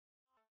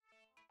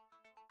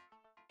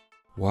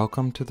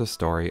Welcome to the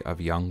story of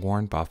young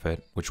Warren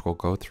Buffett, which will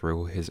go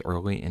through his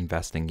early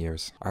investing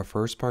years. Our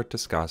first part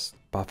discussed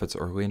Buffett's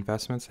early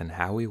investments and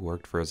how he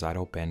worked for his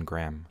idol Ben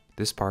Graham.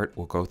 This part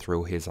will go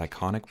through his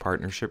iconic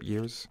partnership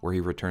years, where he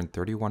returned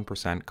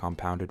 31%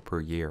 compounded per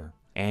year,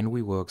 and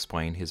we will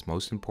explain his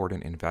most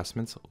important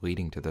investments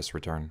leading to this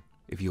return.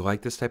 If you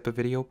like this type of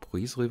video,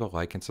 please leave a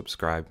like and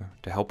subscribe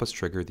to help us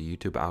trigger the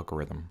YouTube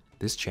algorithm.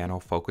 This channel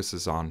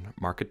focuses on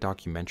market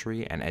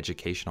documentary and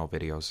educational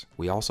videos.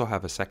 We also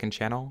have a second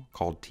channel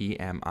called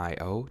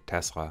TMIO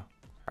Tesla.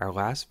 Our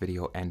last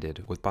video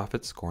ended with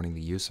Buffett scorning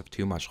the use of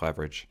too much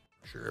leverage.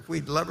 Sure, if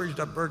we'd leveraged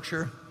up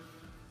Berkshire,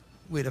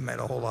 we'd have made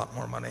a whole lot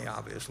more money,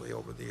 obviously,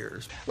 over the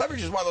years.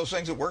 Leverage is one of those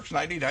things that works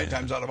 99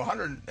 times out of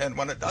 100, and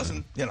when it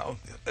doesn't,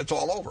 it's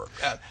all over.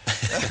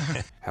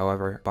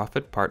 However,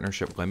 Buffett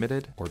Partnership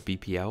Limited, or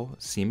BPL,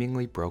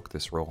 seemingly broke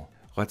this rule.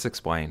 Let's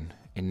explain.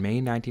 In May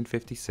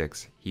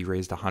 1956, he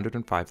raised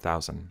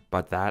 $105,000,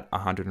 but that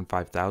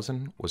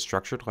 $105,000 was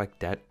structured like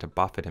debt to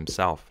Buffett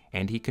himself,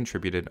 and he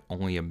contributed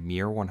only a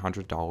mere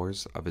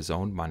 $100 of his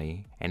own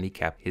money, and he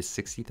kept his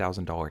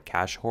 $60,000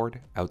 cash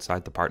hoard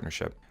outside the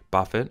partnership.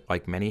 Buffett,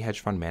 like many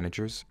hedge fund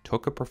managers,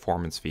 took a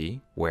performance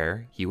fee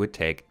where he would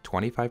take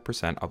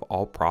 25% of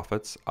all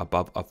profits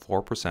above a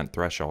 4%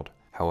 threshold.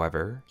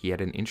 However, he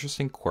had an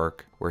interesting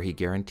quirk where he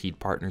guaranteed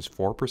partners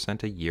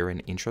 4% a year in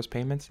interest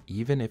payments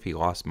even if he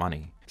lost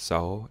money.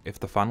 So, if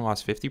the fund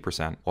lost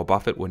 50%, while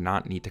Buffett would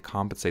not need to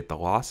compensate the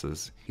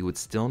losses, he would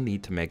still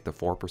need to make the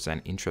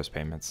 4% interest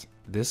payments.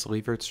 This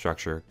levered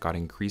structure got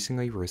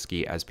increasingly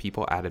risky as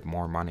people added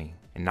more money.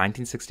 In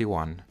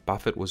 1961,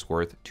 Buffett was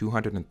worth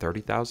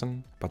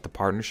 $230,000, but the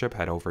partnership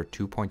had over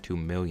 $2.2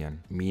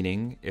 million,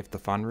 meaning if the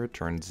fund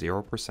returned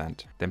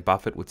 0%, then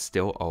Buffett would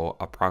still owe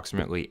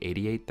approximately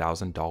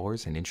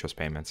 $88,000 in interest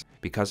payments.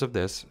 Because of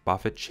this,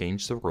 Buffett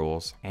changed the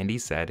rules, and he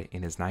said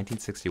in his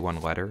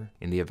 1961 letter,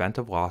 "In the event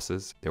of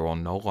losses, there will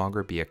no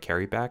longer be a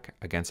carryback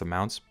against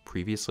amounts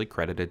previously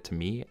credited to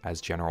me as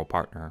general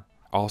partner."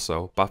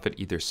 Also, Buffett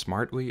either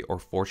smartly or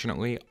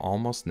fortunately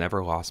almost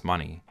never lost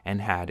money,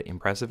 and had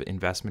impressive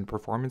investment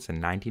performance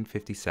in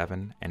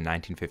 1957 and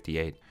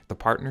 1958. The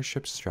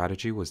partnership's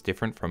strategy was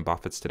different from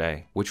Buffett's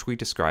today, which we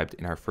described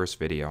in our first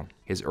video.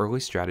 His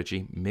early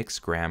strategy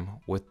mixed Graham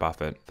with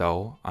Buffett,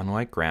 though,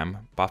 unlike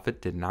Graham,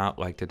 Buffett did not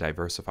like to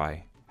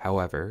diversify.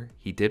 However,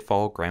 he did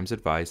follow Graham's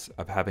advice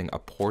of having a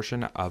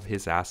portion of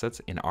his assets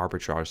in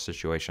arbitrage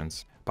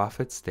situations.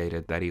 Buffett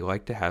stated that he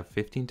liked to have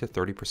 15 to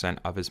 30%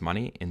 of his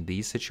money in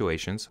these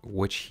situations,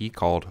 which he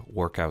called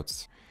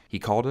workouts. He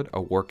called it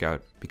a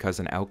workout because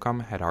an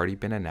outcome had already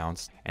been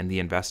announced and the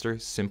investor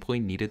simply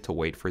needed to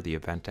wait for the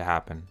event to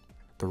happen.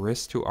 The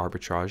risk to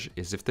arbitrage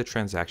is if the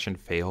transaction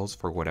fails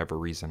for whatever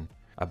reason.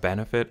 A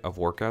benefit of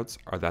workouts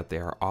are that they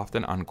are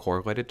often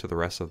uncorrelated to the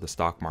rest of the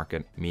stock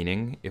market,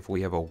 meaning if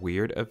we have a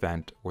weird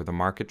event where the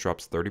market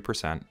drops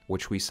 30%,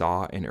 which we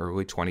saw in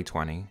early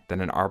 2020,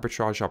 then an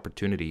arbitrage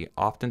opportunity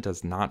often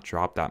does not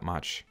drop that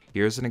much.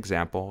 Here's an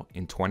example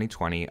in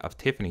 2020 of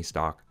Tiffany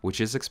stock,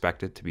 which is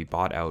expected to be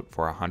bought out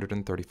for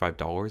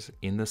 $135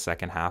 in the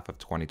second half of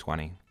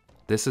 2020.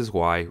 This is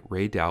why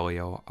Ray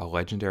Dalio, a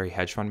legendary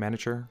hedge fund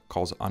manager,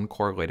 calls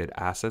uncorrelated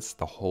assets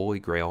the holy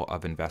grail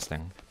of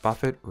investing.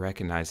 Buffett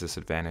recognized this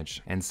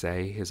advantage and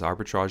say his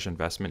arbitrage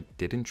investment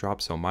didn't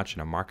drop so much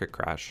in a market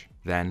crash.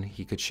 Then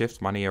he could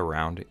shift money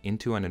around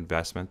into an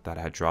investment that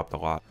had dropped a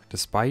lot.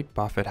 Despite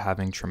Buffett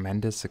having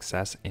tremendous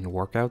success in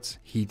workouts,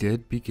 he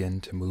did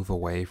begin to move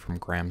away from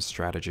Graham's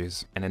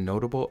strategies, and a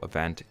notable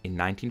event in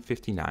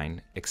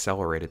 1959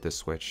 accelerated this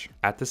switch.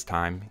 At this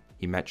time,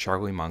 he met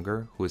Charlie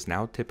Munger, who is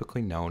now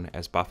typically known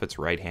as Buffett's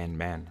right-hand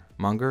man.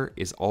 Munger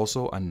is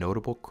also a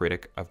notable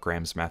critic of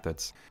Graham's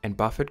methods, and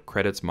Buffett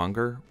credits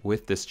Munger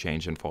with this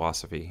change in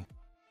philosophy.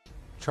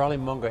 Charlie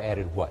Munger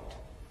added what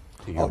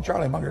to you?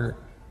 Charlie Munger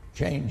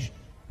changed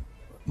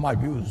my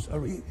views.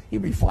 He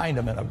refined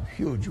them in a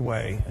huge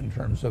way in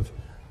terms of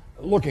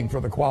looking for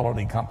the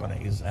quality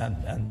companies.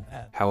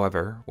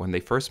 However, when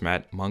they first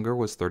met, Munger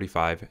was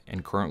 35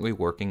 and currently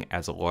working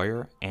as a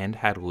lawyer and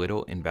had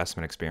little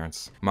investment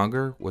experience.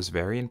 Munger was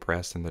very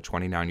impressed in the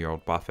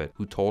 29-year-old Buffett,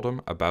 who told him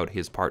about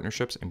his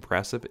partnership's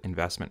impressive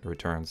investment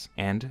returns,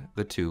 and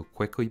the two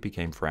quickly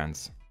became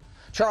friends.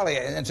 Charlie,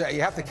 and so you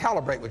have to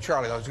calibrate with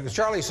Charlie, though, because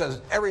Charlie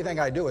says everything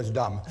I do is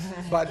dumb.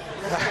 But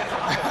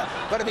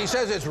if he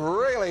says it's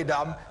really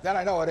dumb, then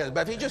I know it is.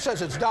 But if he just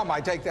says it's dumb,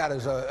 I take that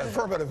as an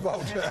affirmative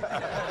vote.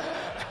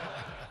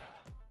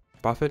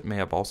 Buffett may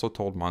have also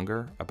told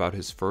Munger about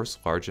his first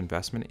large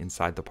investment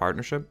inside the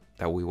partnership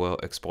that we will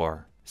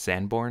explore: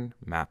 Sanborn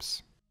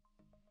Maps.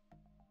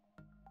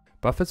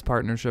 Buffett's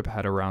partnership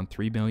had around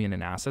 $3 million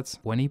in assets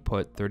when he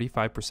put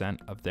 35%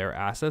 of their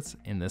assets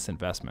in this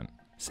investment.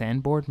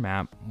 Sanborn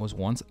Map was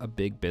once a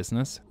big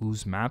business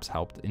whose maps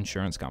helped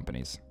insurance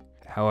companies.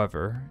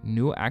 However,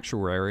 new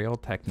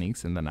actuarial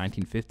techniques in the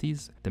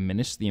 1950s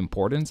diminished the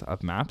importance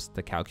of maps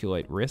to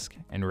calculate risk,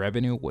 and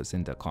revenue was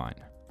in decline.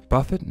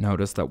 Buffett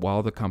noticed that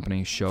while the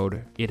company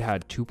showed it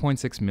had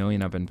 $2.6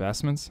 million of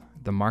investments,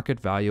 the market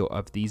value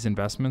of these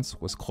investments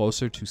was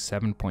closer to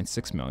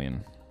 $7.6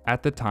 million.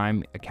 At the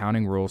time,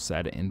 accounting rules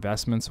said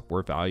investments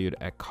were valued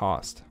at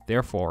cost.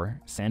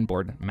 Therefore,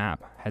 Sanborn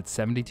Map had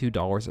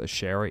 $72 a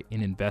share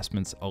in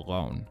investments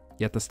alone,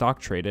 yet the stock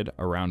traded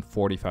around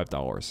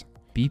 $45.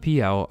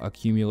 BPL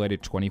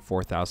accumulated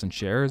 24,000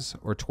 shares,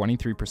 or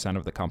 23%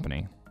 of the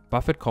company.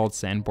 Buffett called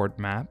Sanborn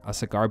Map a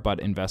cigar butt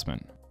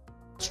investment.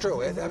 It's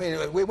true. I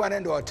mean, we went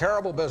into a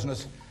terrible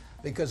business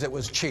because it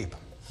was cheap.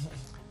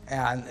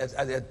 And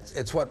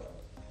it's what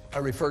I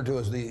refer to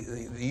as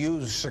the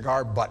used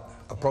cigar butt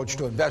approach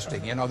to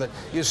investing. You know, that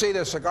you see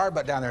this cigar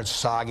butt down there, it's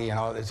soggy, you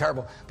know, it's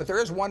terrible. But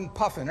there is one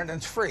puff in it and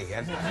it's free.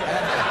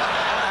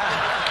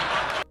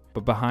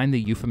 But behind the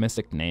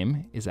euphemistic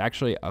name is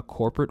actually a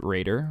corporate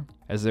raider,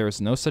 as there is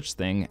no such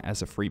thing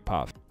as a free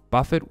puff.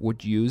 Buffett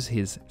would use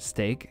his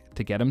stake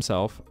to get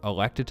himself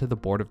elected to the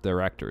board of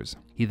directors.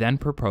 He then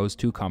proposed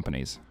two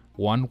companies,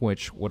 one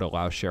which would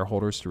allow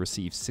shareholders to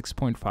receive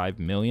 $6.5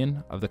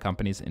 million of the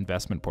company's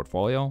investment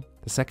portfolio.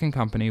 The second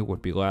company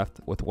would be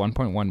left with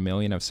 $1.1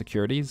 million of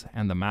securities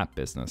and the map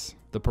business.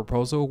 The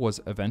proposal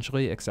was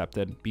eventually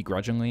accepted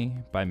begrudgingly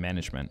by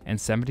management, and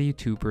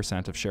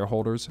 72% of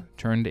shareholders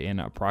turned in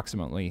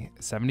approximately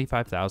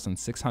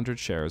 75,600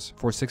 shares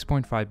for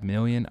 $6.5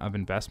 million of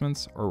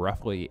investments, or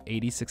roughly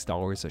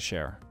 $86 a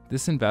share.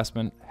 This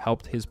investment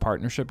helped his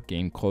partnership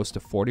gain close to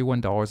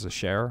 $41 a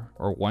share,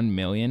 or $1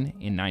 million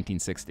in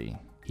 1960.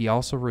 He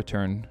also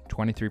returned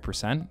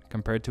 23%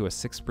 compared to a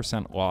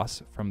 6%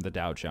 loss from the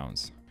Dow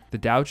Jones. The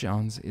Dow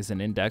Jones is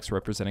an index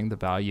representing the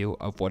value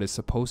of what is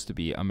supposed to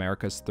be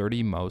America's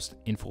 30 most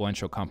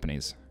influential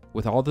companies.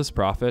 With all this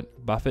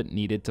profit, Buffett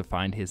needed to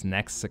find his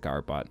next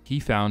cigar butt. He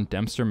found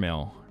Dempster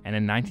Mill, and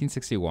in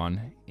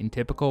 1961, in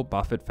typical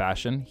Buffett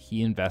fashion,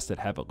 he invested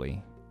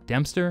heavily.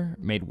 Dempster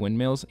made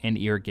windmills and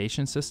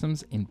irrigation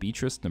systems in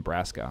Beatrice,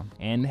 Nebraska,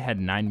 and had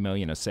 $9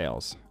 million of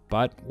sales,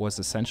 but was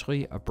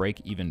essentially a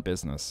break-even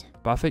business.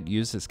 Buffett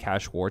used his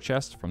cash war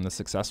chest from the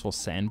successful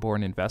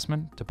Sanborn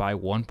investment to buy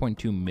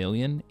 $1.2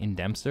 million in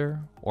Dempster,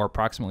 or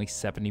approximately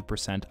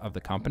 70% of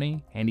the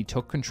company, and he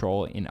took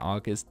control in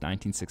August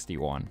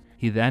 1961.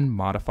 He then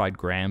modified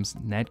Graham's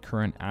net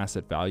current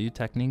asset value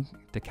technique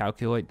to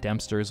calculate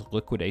Dempster's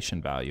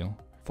liquidation value.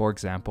 For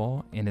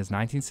example, in his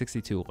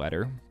 1962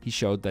 letter, he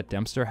showed that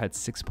Dempster had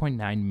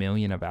 $6.9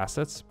 million of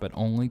assets, but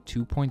only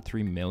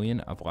 $2.3 million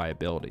of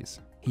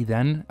liabilities. He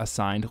then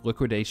assigned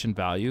liquidation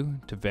value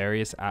to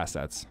various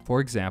assets.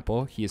 For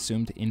example, he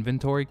assumed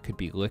inventory could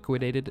be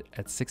liquidated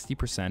at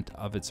 60%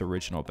 of its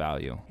original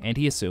value, and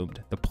he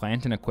assumed the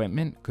plant and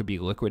equipment could be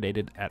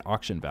liquidated at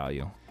auction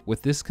value.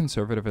 With this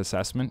conservative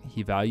assessment,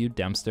 he valued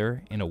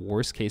Dempster in a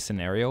worst-case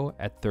scenario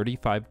at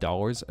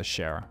 $35 a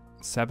share,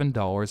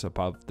 $7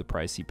 above the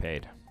price he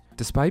paid.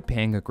 Despite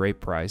paying a great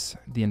price,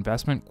 the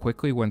investment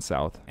quickly went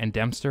south, and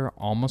Dempster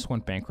almost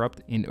went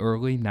bankrupt in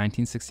early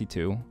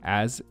 1962,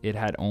 as it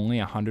had only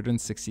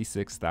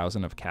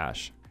 $166,000 of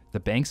cash. The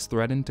banks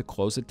threatened to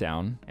close it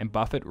down, and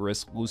Buffett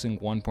risked losing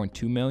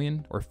 $1.2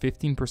 million, or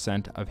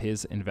 15% of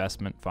his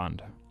investment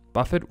fund.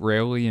 Buffett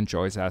rarely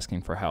enjoys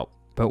asking for help,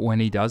 but when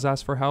he does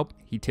ask for help,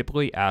 he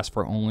typically asks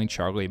for only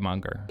Charlie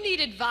Munger. If you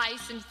need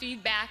advice and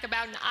feedback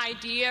about an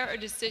idea or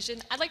decision,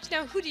 I'd like to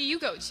know, who do you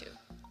go to?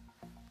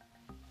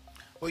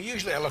 Well,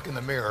 usually I look in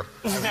the mirror.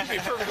 I'm to be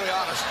perfectly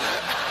honest.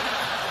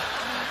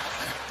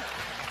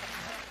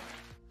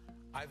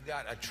 I've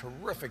got a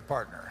terrific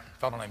partner, a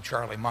fellow named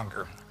Charlie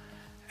Munger,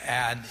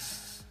 and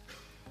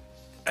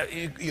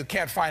you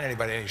can't find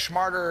anybody any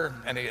smarter,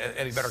 any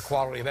better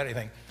quality of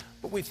anything,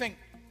 but we think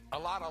a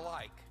lot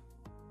alike.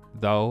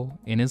 Though,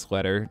 in his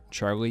letter,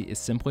 Charlie is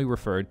simply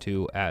referred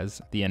to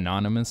as the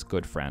anonymous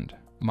good friend.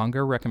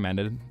 Munger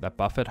recommended that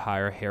Buffett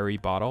hire Harry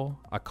Bottle,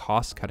 a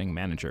cost-cutting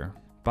manager.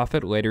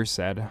 Buffett later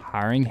said,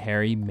 "Hiring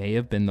Harry may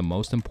have been the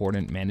most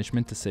important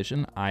management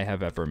decision I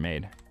have ever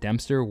made.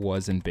 Dempster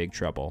was in big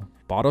trouble.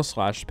 Bottle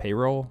slashed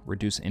payroll,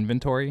 reduced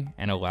inventory,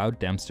 and allowed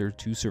Dempster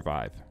to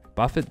survive."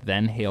 Buffett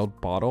then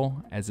hailed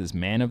Bottle as his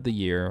man of the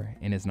year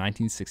in his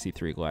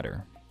 1963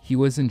 letter. He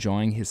was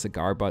enjoying his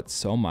cigar butt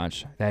so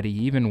much that he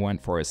even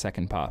went for a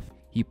second puff.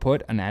 He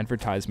put an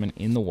advertisement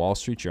in the Wall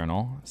Street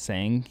Journal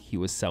saying he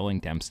was selling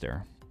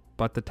Dempster.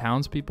 But the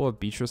townspeople of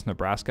Beatrice,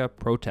 Nebraska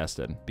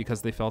protested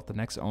because they felt the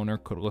next owner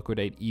could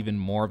liquidate even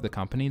more of the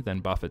company than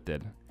Buffett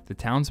did. The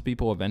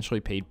townspeople eventually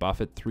paid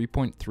Buffett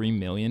 $3.3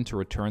 million to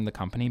return the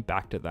company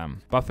back to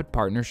them. Buffett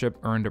Partnership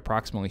earned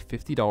approximately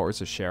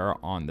 $50 a share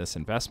on this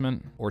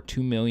investment, or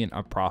 $2 million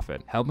of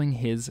profit, helping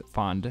his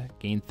fund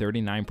gain 39%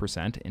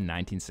 in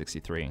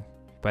 1963.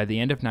 By the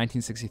end of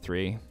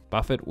 1963,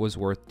 Buffett was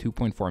worth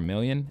 $2.4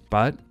 million,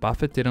 but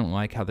Buffett didn't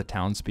like how the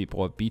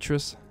townspeople of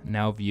Beatrice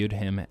now viewed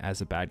him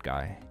as a bad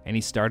guy, and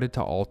he started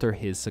to alter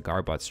his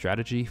cigar butt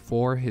strategy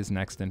for his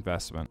next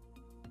investment.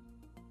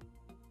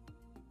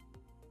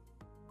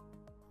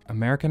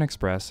 American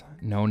Express,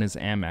 known as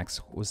Amex,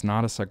 was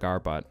not a cigar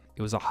butt.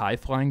 It was a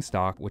high-flying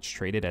stock which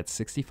traded at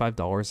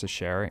 $65 a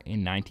share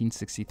in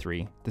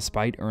 1963,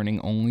 despite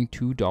earning only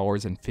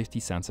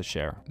 $2.50 a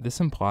share. This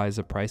implies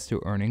a price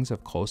to earnings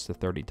of close to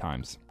 30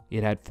 times.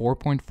 It had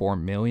 4.4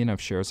 million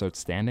of shares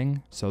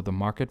outstanding, so the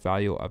market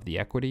value of the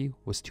equity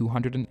was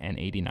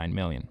 289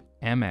 million.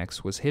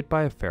 Amex was hit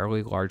by a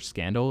fairly large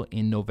scandal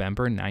in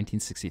November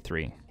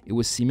 1963. It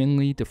was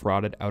seemingly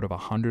defrauded out of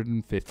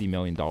 $150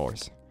 million.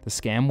 The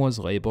scam was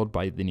labeled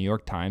by the New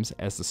York Times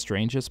as the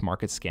strangest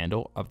market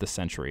scandal of the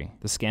century.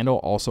 The scandal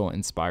also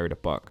inspired a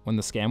book. When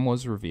the scam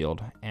was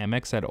revealed,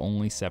 Amex had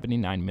only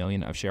 79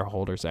 million of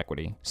shareholders'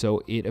 equity,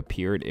 so it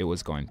appeared it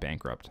was going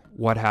bankrupt.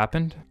 What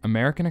happened?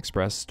 American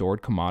Express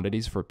stored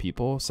commodities for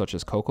people such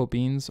as cocoa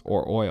beans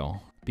or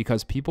oil,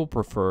 because people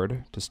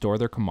preferred to store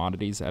their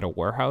commodities at a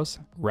warehouse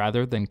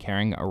rather than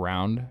carrying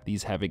around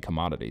these heavy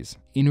commodities.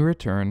 In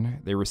return,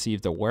 they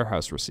received a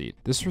warehouse receipt.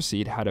 This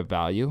receipt had a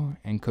value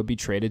and could be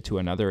traded to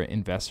another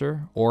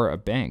investor or a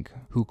bank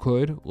who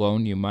could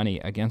loan you money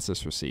against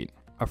this receipt.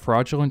 A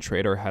fraudulent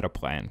trader had a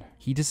plan.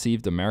 He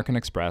deceived American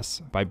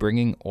Express by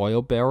bringing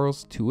oil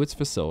barrels to its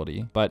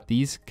facility, but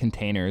these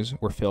containers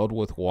were filled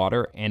with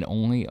water and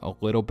only a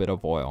little bit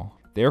of oil.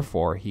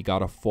 Therefore, he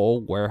got a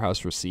full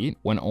warehouse receipt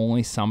when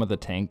only some of the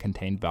tank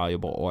contained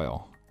valuable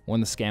oil.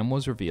 When the scam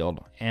was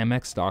revealed,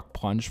 Amex stock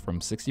plunged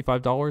from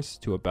 $65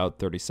 to about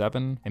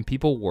 $37, and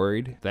people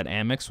worried that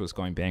Amex was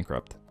going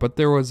bankrupt. But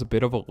there was a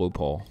bit of a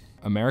loophole.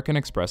 American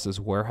Express's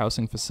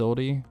warehousing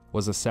facility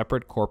was a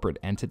separate corporate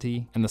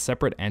entity, and the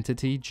separate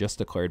entity just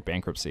declared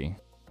bankruptcy.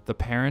 The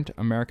parent,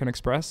 American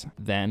Express,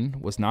 then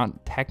was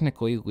not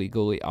technically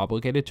legally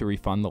obligated to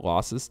refund the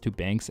losses to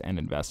banks and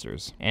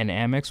investors, and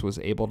Amex was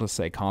able to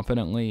say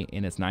confidently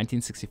in its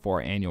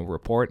 1964 annual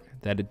report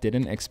that it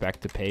didn't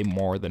expect to pay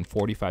more than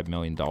 $45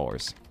 million.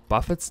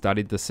 Buffett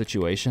studied the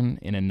situation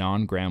in a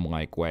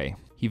non-Graham-like way.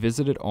 He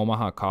visited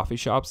Omaha coffee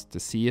shops to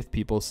see if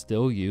people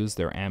still use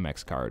their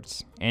Amex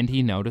cards, and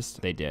he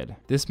noticed they did.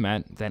 This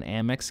meant that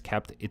Amex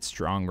kept its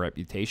strong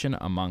reputation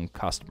among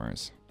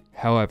customers.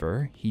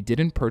 However, he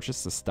didn't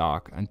purchase the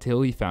stock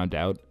until he found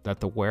out that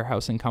the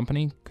warehousing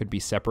company could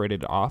be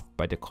separated off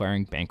by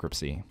declaring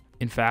bankruptcy.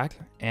 In fact,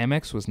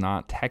 Amex was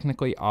not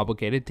technically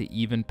obligated to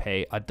even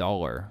pay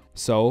 $1,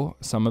 so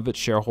some of its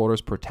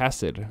shareholders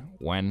protested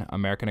when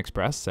American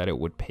Express said it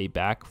would pay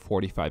back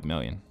 $45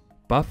 million.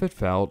 Buffett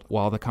felt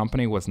while the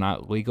company was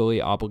not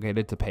legally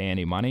obligated to pay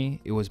any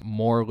money, it was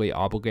morally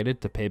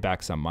obligated to pay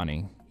back some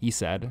money. He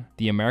said,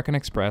 the American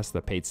Express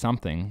that paid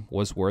something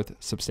was worth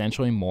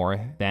substantially more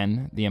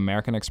than the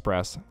American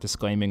Express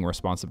disclaiming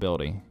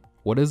responsibility.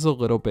 What is a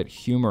little bit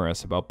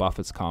humorous about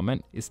Buffett's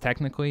comment is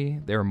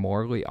technically they're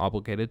morally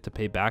obligated to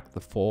pay back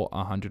the full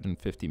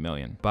 $150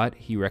 million, but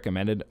he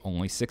recommended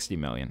only $60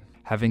 million.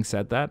 Having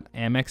said that,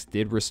 Amex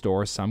did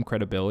restore some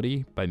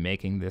credibility by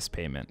making this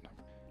payment.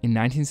 In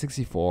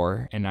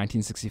 1964 and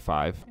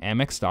 1965,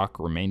 Amex stock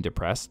remained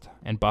depressed,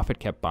 and Buffett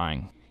kept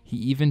buying. He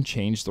even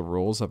changed the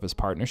rules of his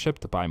partnership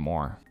to buy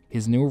more.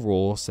 His new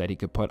rule said he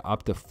could put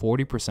up to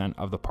 40%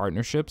 of the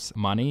partnership's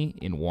money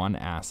in one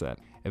asset.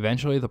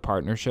 Eventually, the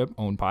partnership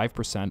owned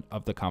 5%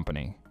 of the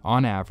company.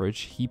 On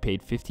average, he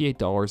paid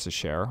 $58 a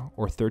share,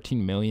 or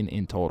 $13 million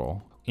in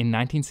total. In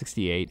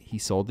 1968, he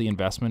sold the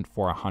investment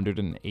for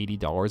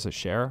 $180 a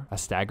share, a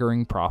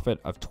staggering profit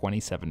of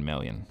 $27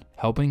 million,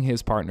 helping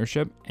his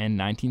partnership end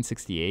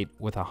 1968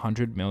 with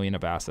 $100 million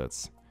of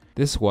assets.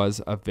 This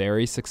was a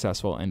very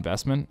successful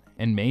investment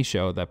and may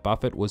show that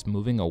Buffett was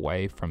moving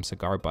away from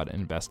cigar butt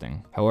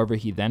investing. However,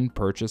 he then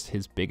purchased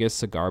his biggest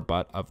cigar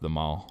butt of them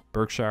all,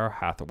 Berkshire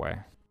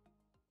Hathaway.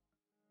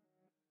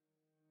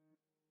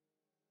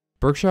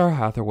 Berkshire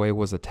Hathaway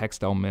was a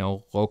textile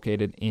mill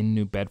located in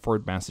New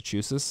Bedford,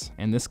 Massachusetts,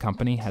 and this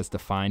company has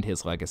defined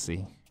his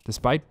legacy.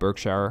 Despite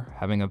Berkshire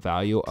having a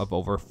value of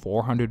over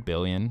 $400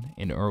 billion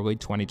in early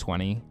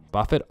 2020,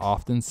 Buffett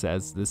often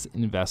says this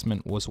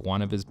investment was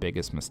one of his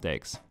biggest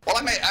mistakes. Well,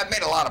 I've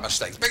made a lot of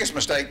mistakes. The biggest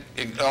mistake,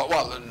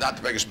 well, not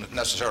the biggest,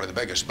 necessarily the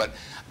biggest, but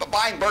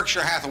buying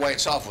Berkshire Hathaway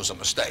itself was a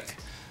mistake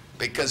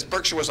because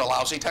Berkshire was a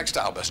lousy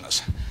textile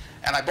business.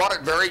 And I bought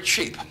it very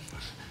cheap.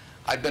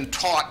 I'd been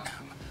taught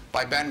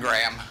by Ben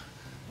Graham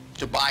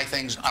to buy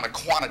things on a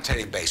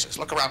quantitative basis.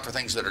 Look around for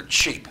things that are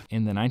cheap.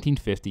 In the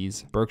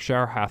 1950s,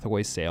 Berkshire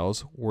Hathaway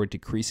sales were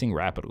decreasing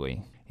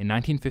rapidly. In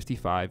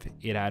 1955,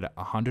 it had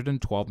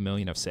 112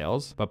 million of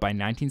sales, but by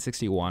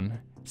 1961,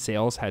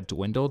 sales had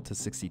dwindled to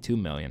 62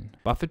 million.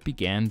 Buffett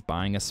began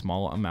buying a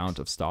small amount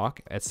of stock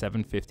at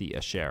 $7.50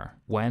 a share,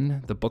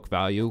 when the book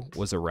value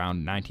was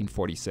around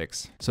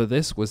 1946. So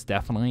this was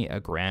definitely a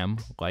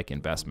Graham-like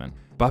investment.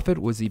 Buffett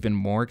was even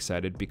more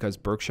excited because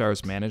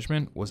Berkshire's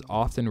management was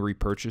often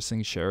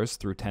repurchasing shares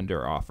through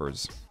tender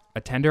offers. A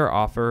tender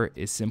offer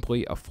is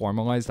simply a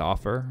formalized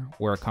offer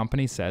where a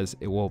company says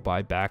it will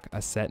buy back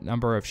a set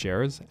number of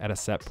shares at a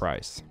set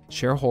price.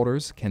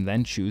 Shareholders can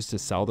then choose to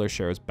sell their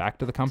shares back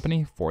to the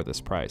company for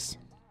this price.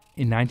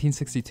 In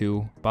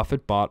 1962,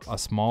 Buffett bought a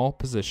small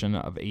position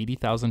of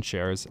 80,000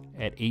 shares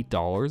at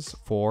 $8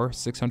 for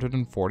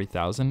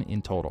 $640,000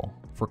 in total.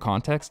 For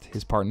context,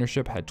 his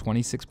partnership had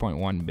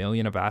 26.1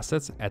 million of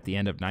assets at the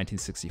end of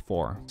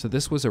 1964, so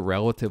this was a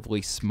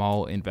relatively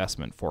small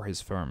investment for his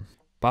firm.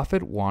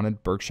 Buffett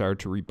wanted Berkshire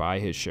to rebuy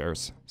his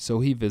shares, so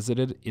he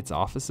visited its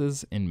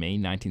offices in May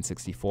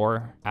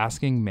 1964,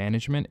 asking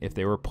management if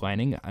they were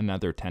planning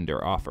another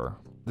tender offer.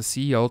 The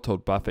CEO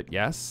told Buffett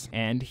yes,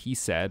 and he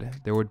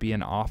said there would be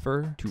an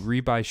offer to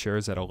rebuy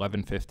shares at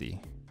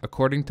 $11.50.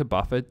 According to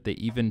Buffett, they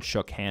even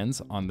shook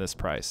hands on this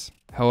price.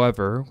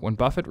 However, when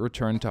Buffett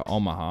returned to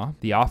Omaha,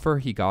 the offer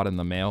he got in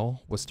the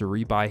mail was to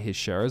rebuy his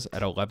shares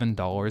at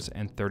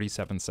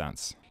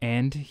 $11.37.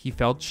 And he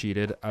felt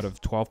cheated out of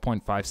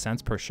 12.5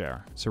 cents per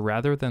share. So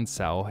rather than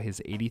sell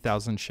his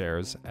 80,000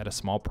 shares at a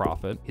small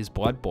profit, his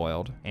blood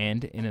boiled,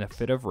 and in a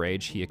fit of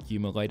rage, he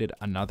accumulated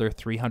another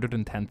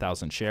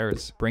 310,000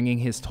 shares, bringing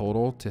his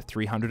total to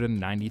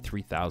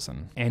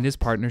 393,000. And his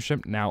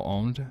partnership now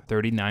owned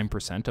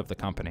 39% of the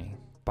company.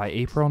 By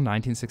April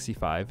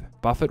 1965,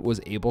 Buffett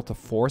was able to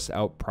force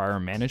out prior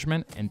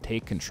management and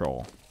take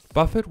control.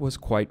 Buffett was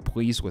quite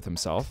pleased with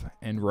himself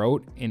and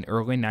wrote in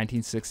early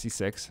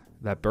 1966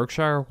 that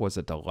Berkshire was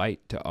a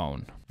delight to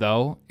own,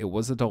 though it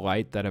was a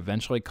delight that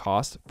eventually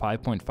cost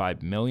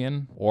 $5.5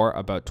 million, or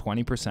about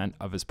 20%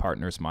 of his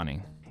partner's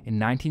money. In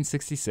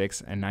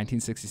 1966 and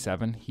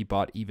 1967, he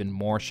bought even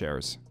more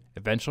shares,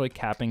 eventually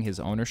capping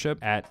his ownership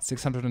at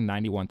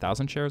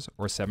 691,000 shares,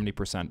 or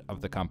 70%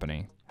 of the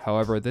company.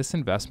 However, this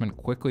investment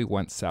quickly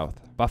went south.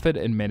 Buffett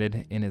admitted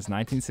in his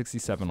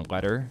 1967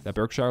 letter that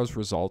Berkshire's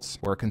results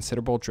were a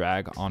considerable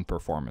drag on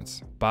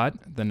performance. But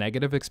the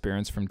negative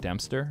experience from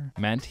Dempster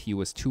meant he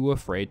was too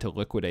afraid to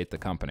liquidate the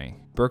company.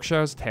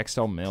 Berkshire's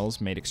textile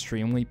mills made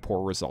extremely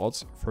poor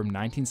results from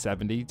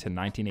 1970 to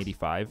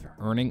 1985,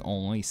 earning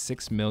only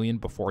 $6 million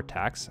before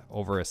tax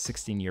over a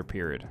 16-year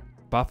period.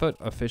 Buffett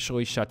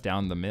officially shut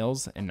down the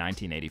mills in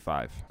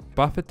 1985.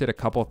 Buffett did a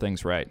couple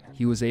things right.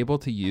 He was able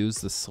to use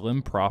the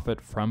slim profit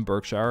from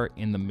Berkshire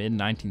in the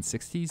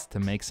mid-1960s to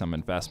make some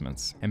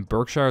investments, and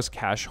Berkshire's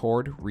cash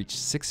hoard reached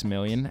 $6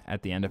 million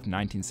at the end of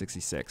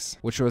 1966,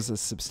 which was a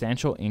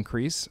substantial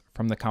increase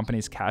from the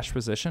company's cash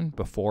position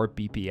before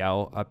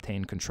BPL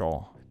obtained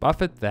control.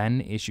 Buffett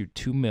then issued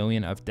 $2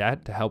 million of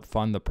debt to help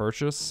fund the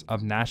purchase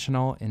of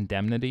National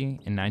Indemnity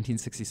in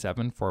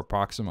 1967 for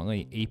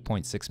approximately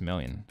 $8.6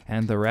 million.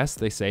 And the rest,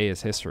 they say,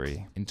 is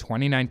history. In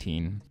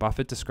 2019,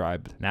 Buffett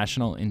described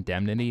National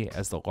Indemnity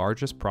as the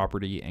largest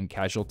property and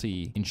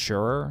casualty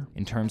insurer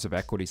in terms of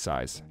equity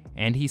size.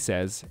 And he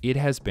says it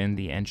has been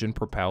the engine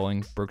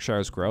propelling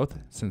Berkshire's growth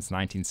since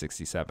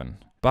 1967.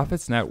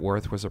 Buffett's net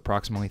worth was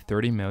approximately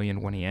 $30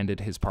 million when he ended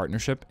his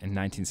partnership in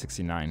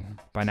 1969.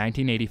 By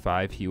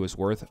 1985, he was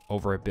worth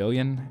over $1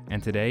 billion,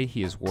 and today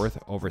he is worth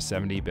over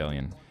 $70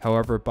 billion.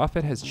 However,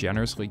 Buffett has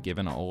generously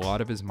given a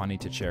lot of his money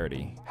to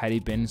charity. Had he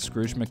been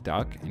Scrooge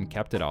McDuck and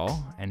kept it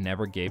all and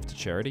never gave to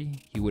charity,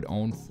 he would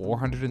own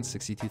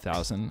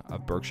 462,000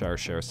 of Berkshire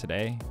shares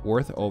today,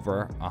 worth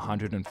over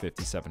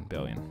 $157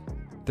 billion.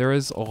 There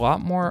is a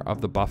lot more of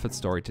the Buffett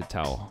story to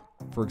tell.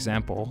 For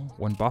example,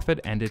 when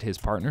Buffett ended his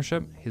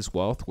partnership, his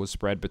wealth was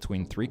spread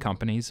between 3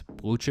 companies: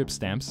 Blue Chip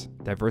Stamps,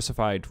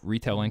 Diversified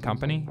Retailing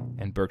Company,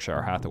 and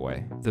Berkshire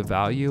Hathaway. The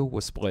value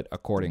was split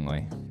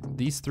accordingly.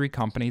 These 3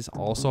 companies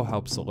also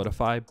helped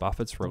solidify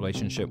Buffett's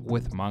relationship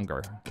with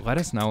Munger. Let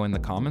us know in the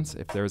comments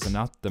if there is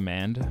enough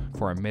demand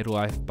for a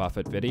midlife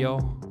Buffett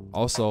video.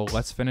 Also,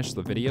 let's finish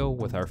the video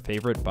with our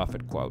favorite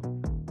Buffett quote.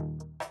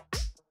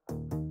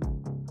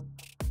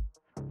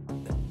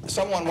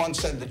 Someone once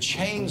said the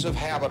chains of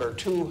habit are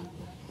too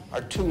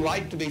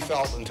light to be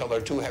felt until they're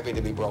too heavy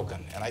to be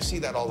broken. And I see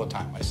that all the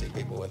time. I see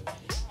people with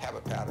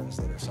habit patterns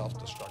that are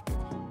self-destructive.